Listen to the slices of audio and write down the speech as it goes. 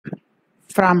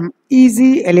From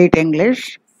Easy Elite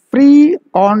English, free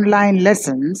online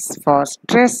lessons for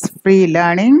stress-free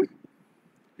learning.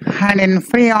 And in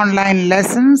free online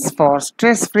lessons for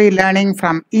stress-free learning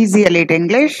from Easy Elite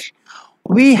English,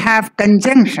 we have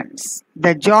conjunctions,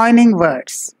 the joining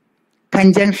words.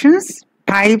 Conjunctions,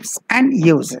 types and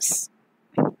uses.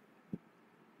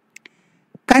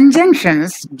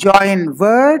 Conjunctions join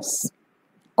words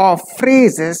or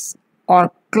phrases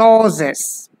or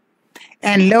clauses.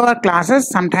 In lower classes,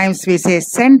 sometimes we say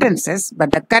sentences,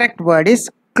 but the correct word is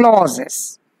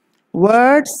clauses.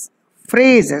 Words,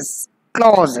 phrases,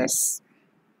 clauses.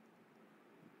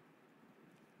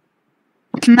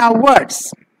 Now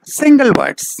words, single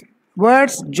words.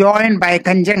 Words joined by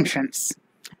conjunctions.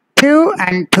 2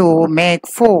 and 2 make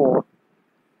 4.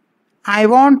 I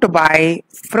want to buy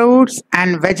fruits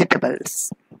and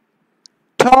vegetables.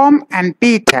 Tom and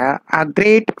Peter are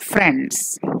great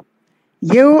friends.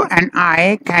 You and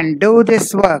I can do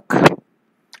this work.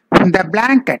 The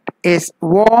blanket is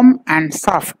warm and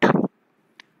soft.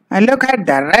 Look at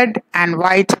the red and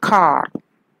white car.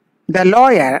 The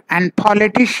lawyer and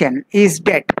politician is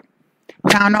dead.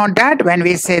 Now note that when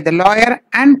we say the lawyer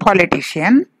and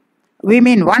politician, we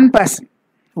mean one person.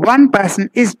 One person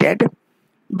is dead.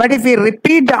 But if we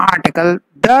repeat the article,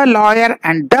 the lawyer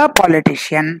and the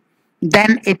politician,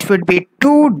 then it would be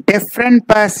two different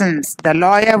persons. The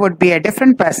lawyer would be a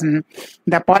different person.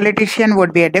 The politician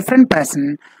would be a different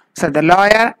person. So the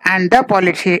lawyer and the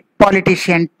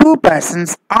politician, two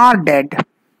persons are dead.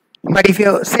 But if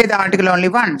you say the article only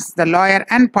once, the lawyer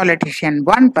and politician,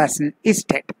 one person is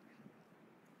dead.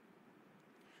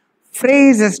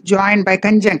 Phrases joined by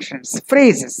conjunctions.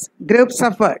 Phrases, groups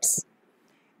of words.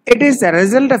 It is the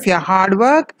result of your hard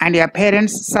work and your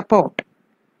parents' support.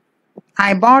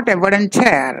 I bought a wooden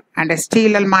chair and a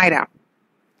steel almirah.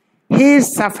 He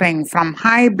is suffering from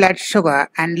high blood sugar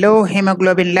and low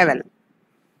hemoglobin level.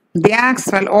 The axe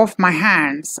fell off my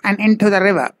hands and into the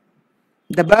river.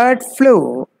 The bird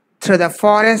flew through the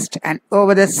forest and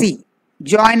over the sea.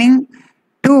 Joining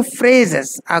two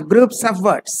phrases are groups of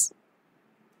words.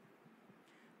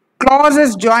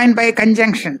 Clauses joined by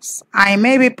conjunctions. I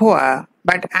may be poor,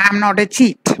 but I am not a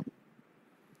cheat.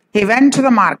 He went to the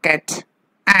market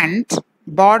and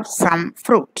bought some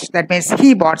fruit. That means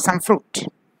he bought some fruit.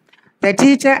 The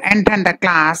teacher entered the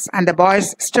class and the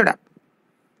boys stood up.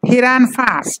 He ran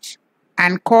fast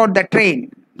and caught the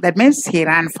train. That means he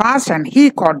ran fast and he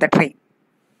caught the train.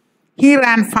 He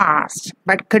ran fast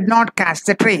but could not catch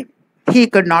the train. He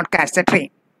could not catch the train.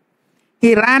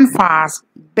 He ran fast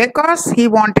because he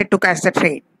wanted to catch the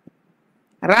train.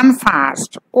 Run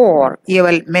fast or you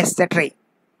will miss the train.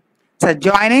 So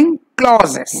joining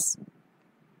clauses.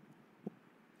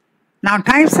 Now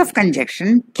types of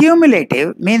conjunction.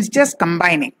 Cumulative means just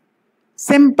combining.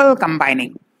 Simple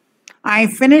combining. I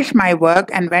finished my work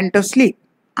and went to sleep.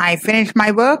 I finished my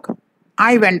work.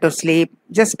 I went to sleep.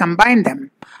 Just combine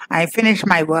them. I finished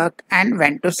my work and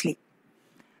went to sleep.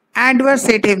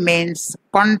 Adversative means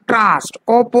contrast,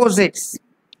 opposites.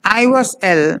 I was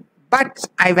ill, but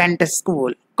I went to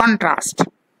school. Contrast.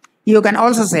 You can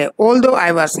also say, although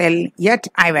I was ill, yet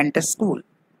I went to school.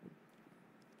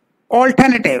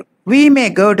 Alternative. We may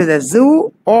go to the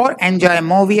zoo or enjoy a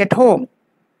movie at home.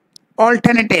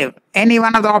 Alternative. Any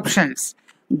one of the options.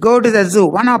 Go to the zoo.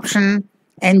 One option.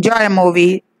 Enjoy a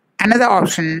movie. Another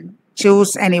option.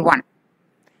 Choose any one.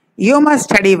 You must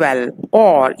study well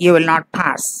or you will not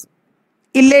pass.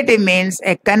 Illative means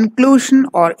a conclusion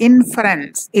or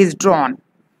inference is drawn.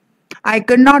 I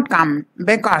could not come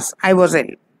because I was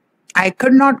ill. I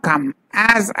could not come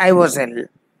as I was ill.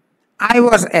 I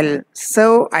was ill,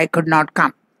 so I could not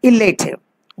come. Illative.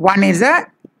 One is a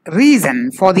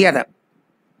reason for the other.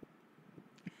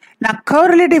 Now,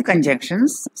 correlative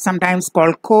conjunctions, sometimes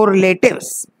called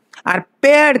correlatives, are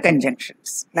paired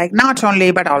conjunctions, like not only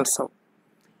but also.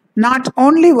 Not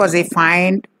only was he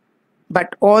fined,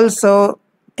 but also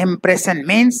imprisoned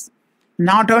means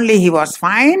not only he was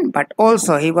fined, but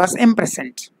also he was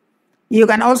imprisoned. You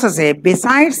can also say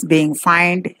besides being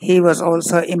fined, he was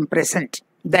also imprisoned.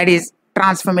 That is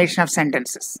transformation of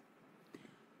sentences.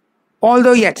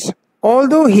 Although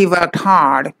he worked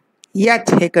hard, yet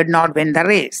he could not win the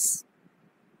race.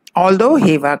 Although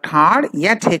he worked hard,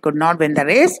 yet he could not win the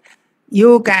race.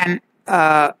 You can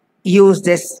use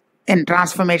this in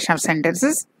transformation of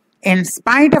sentences. In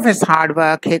spite of his hard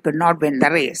work, he could not win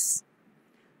the race.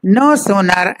 No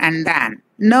sooner and than.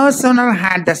 No sooner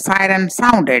had the siren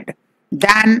sounded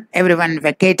than everyone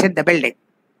vacated the building.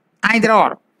 Either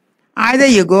or. Either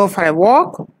you go for a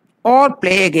walk or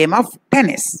play a game of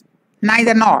tennis.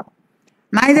 Neither nor.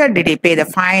 Neither did he pay the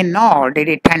fine nor did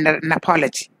he tender an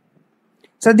apology.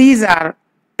 So these are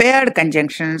paired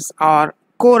conjunctions or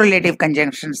correlative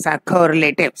conjunctions are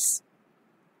correlatives.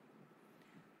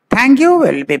 Thank you.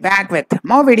 We'll be back with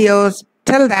more videos.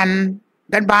 Till then,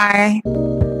 goodbye.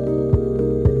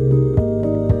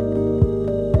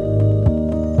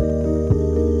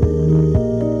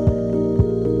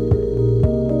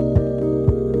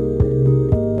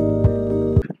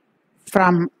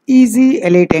 From Easy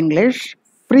Elite English,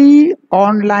 free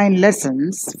online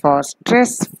lessons for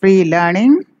stress-free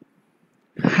learning.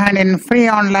 And in free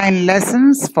online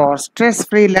lessons for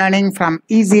stress-free learning from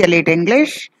Easy Elite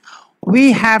English,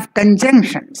 we have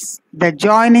conjunctions, the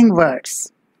joining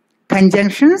words.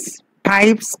 Conjunctions,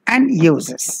 types and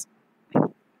uses.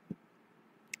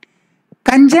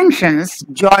 Conjunctions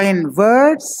join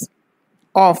words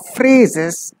or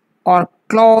phrases or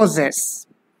clauses.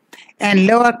 In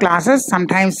lower classes,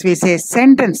 sometimes we say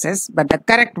sentences, but the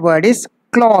correct word is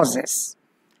clauses.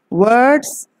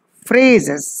 Words,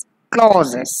 phrases,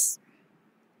 clauses.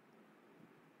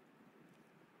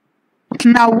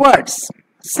 Now words,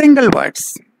 single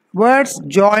words. Words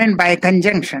joined by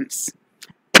conjunctions.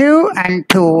 2 and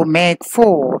 2 make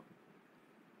 4.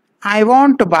 I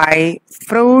want to buy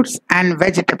fruits and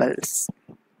vegetables.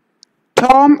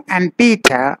 Tom and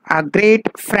Peter are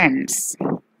great friends.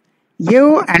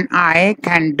 You and I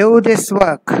can do this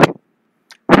work.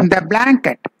 The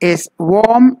blanket is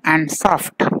warm and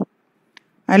soft.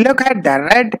 Look at the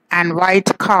red and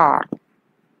white car.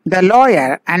 The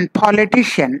lawyer and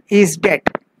politician is dead.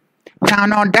 Now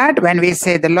note that when we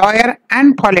say the lawyer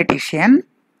and politician,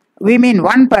 we mean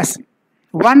one person.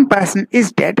 One person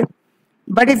is dead.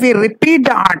 But if we repeat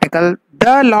the article,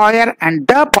 the lawyer and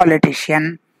the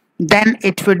politician, then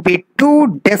it would be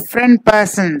two different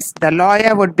persons. The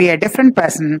lawyer would be a different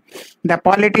person. The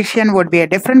politician would be a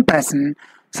different person.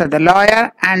 So the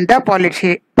lawyer and the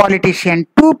politician,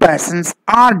 two persons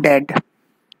are dead.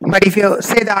 But if you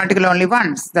say the article only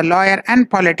once, the lawyer and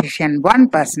politician, one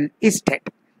person is dead.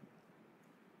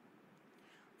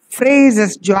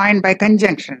 Phrases joined by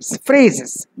conjunctions.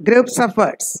 Phrases, groups of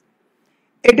words.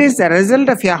 It is the result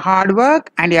of your hard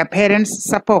work and your parents'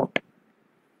 support.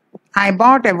 I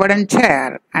bought a wooden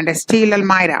chair and a steel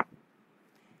almirah.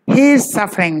 He is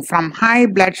suffering from high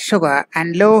blood sugar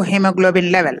and low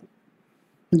hemoglobin level.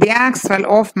 The axe fell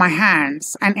off my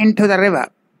hands and into the river.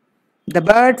 The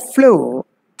bird flew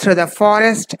through the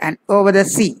forest and over the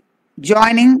sea.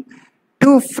 Joining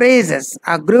two phrases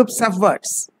are groups of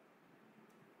words.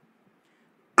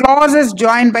 Clauses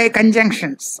joined by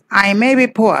conjunctions. I may be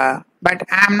poor, but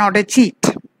I am not a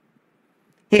cheat.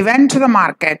 He went to the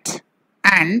market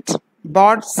and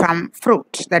bought some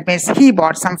fruit. That means he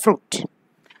bought some fruit.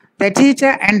 The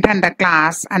teacher entered the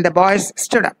class and the boys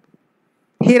stood up.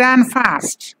 He ran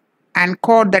fast and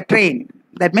caught the train.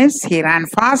 That means he ran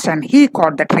fast and he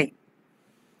caught the train.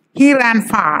 He ran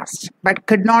fast but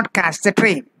could not catch the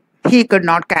train. He could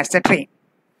not catch the train.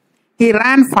 He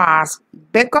ran fast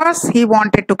because he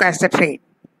wanted to catch the train.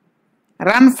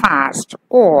 Run fast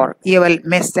or you will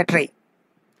miss the train.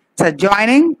 So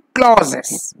joining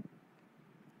clauses.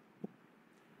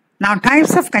 Now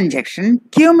types of conjunction.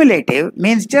 Cumulative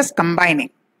means just combining.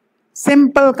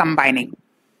 Simple combining.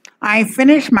 I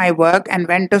finished my work and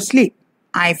went to sleep.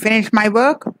 I finished my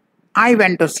work. I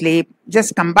went to sleep.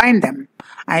 Just combine them.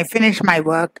 I finished my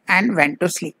work and went to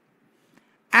sleep.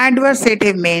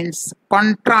 Adversative means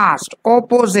contrast,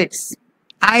 opposites.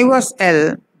 I was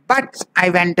ill, but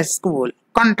I went to school.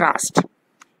 Contrast.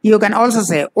 You can also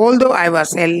say, although I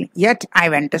was ill, yet I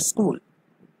went to school.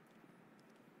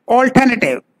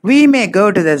 Alternative. We may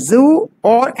go to the zoo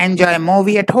or enjoy a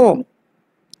movie at home.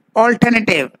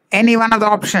 Alternative. Any one of the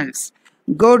options.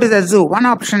 Go to the zoo, one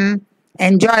option.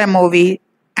 Enjoy a movie,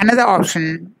 another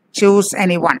option. Choose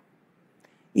any one.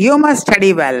 You must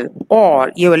study well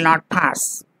or you will not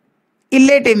pass.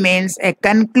 Illative means a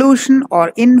conclusion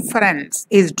or inference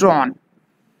is drawn.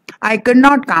 I could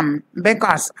not come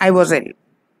because I was ill.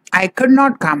 I could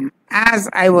not come as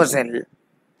I was ill.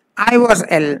 I was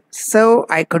ill, so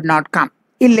I could not come.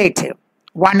 Illative.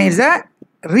 One is a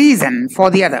reason for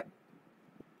the other.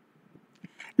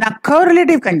 Now,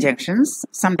 correlative conjunctions,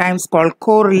 sometimes called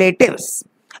correlatives,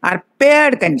 are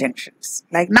paired conjunctions,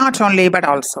 like not only but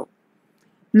also.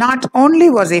 Not only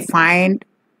was he fined,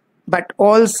 but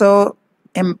also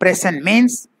imprisoned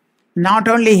means not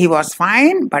only he was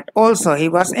fined, but also he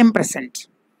was imprisoned.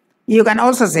 You can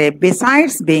also say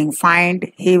besides being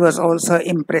fined, he was also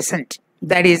imprisoned.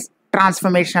 That is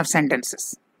transformation of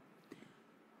sentences.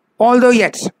 Although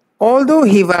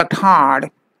he worked hard,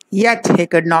 yet he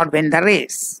could not win the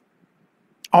race.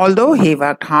 Although he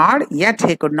worked hard, yet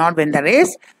he could not win the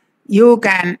race. You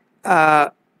can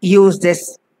use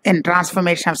this in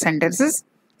transformation of sentences.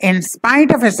 In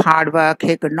spite of his hard work,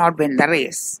 he could not win the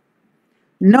race.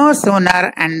 No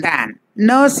sooner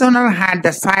had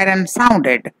the siren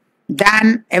sounded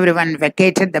than everyone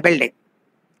vacated the building.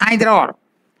 Either or.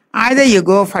 Either you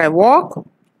go for a walk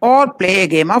or play a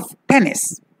game of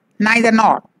tennis. Neither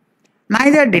nor.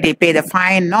 Neither did he pay the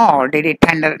fine nor did he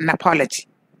tender an apology.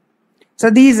 So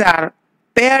these are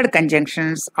paired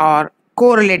conjunctions or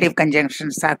correlative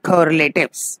conjunctions or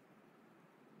correlatives.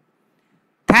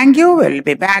 Thank you. We'll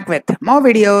be back with more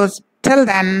videos. Till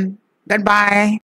then, goodbye.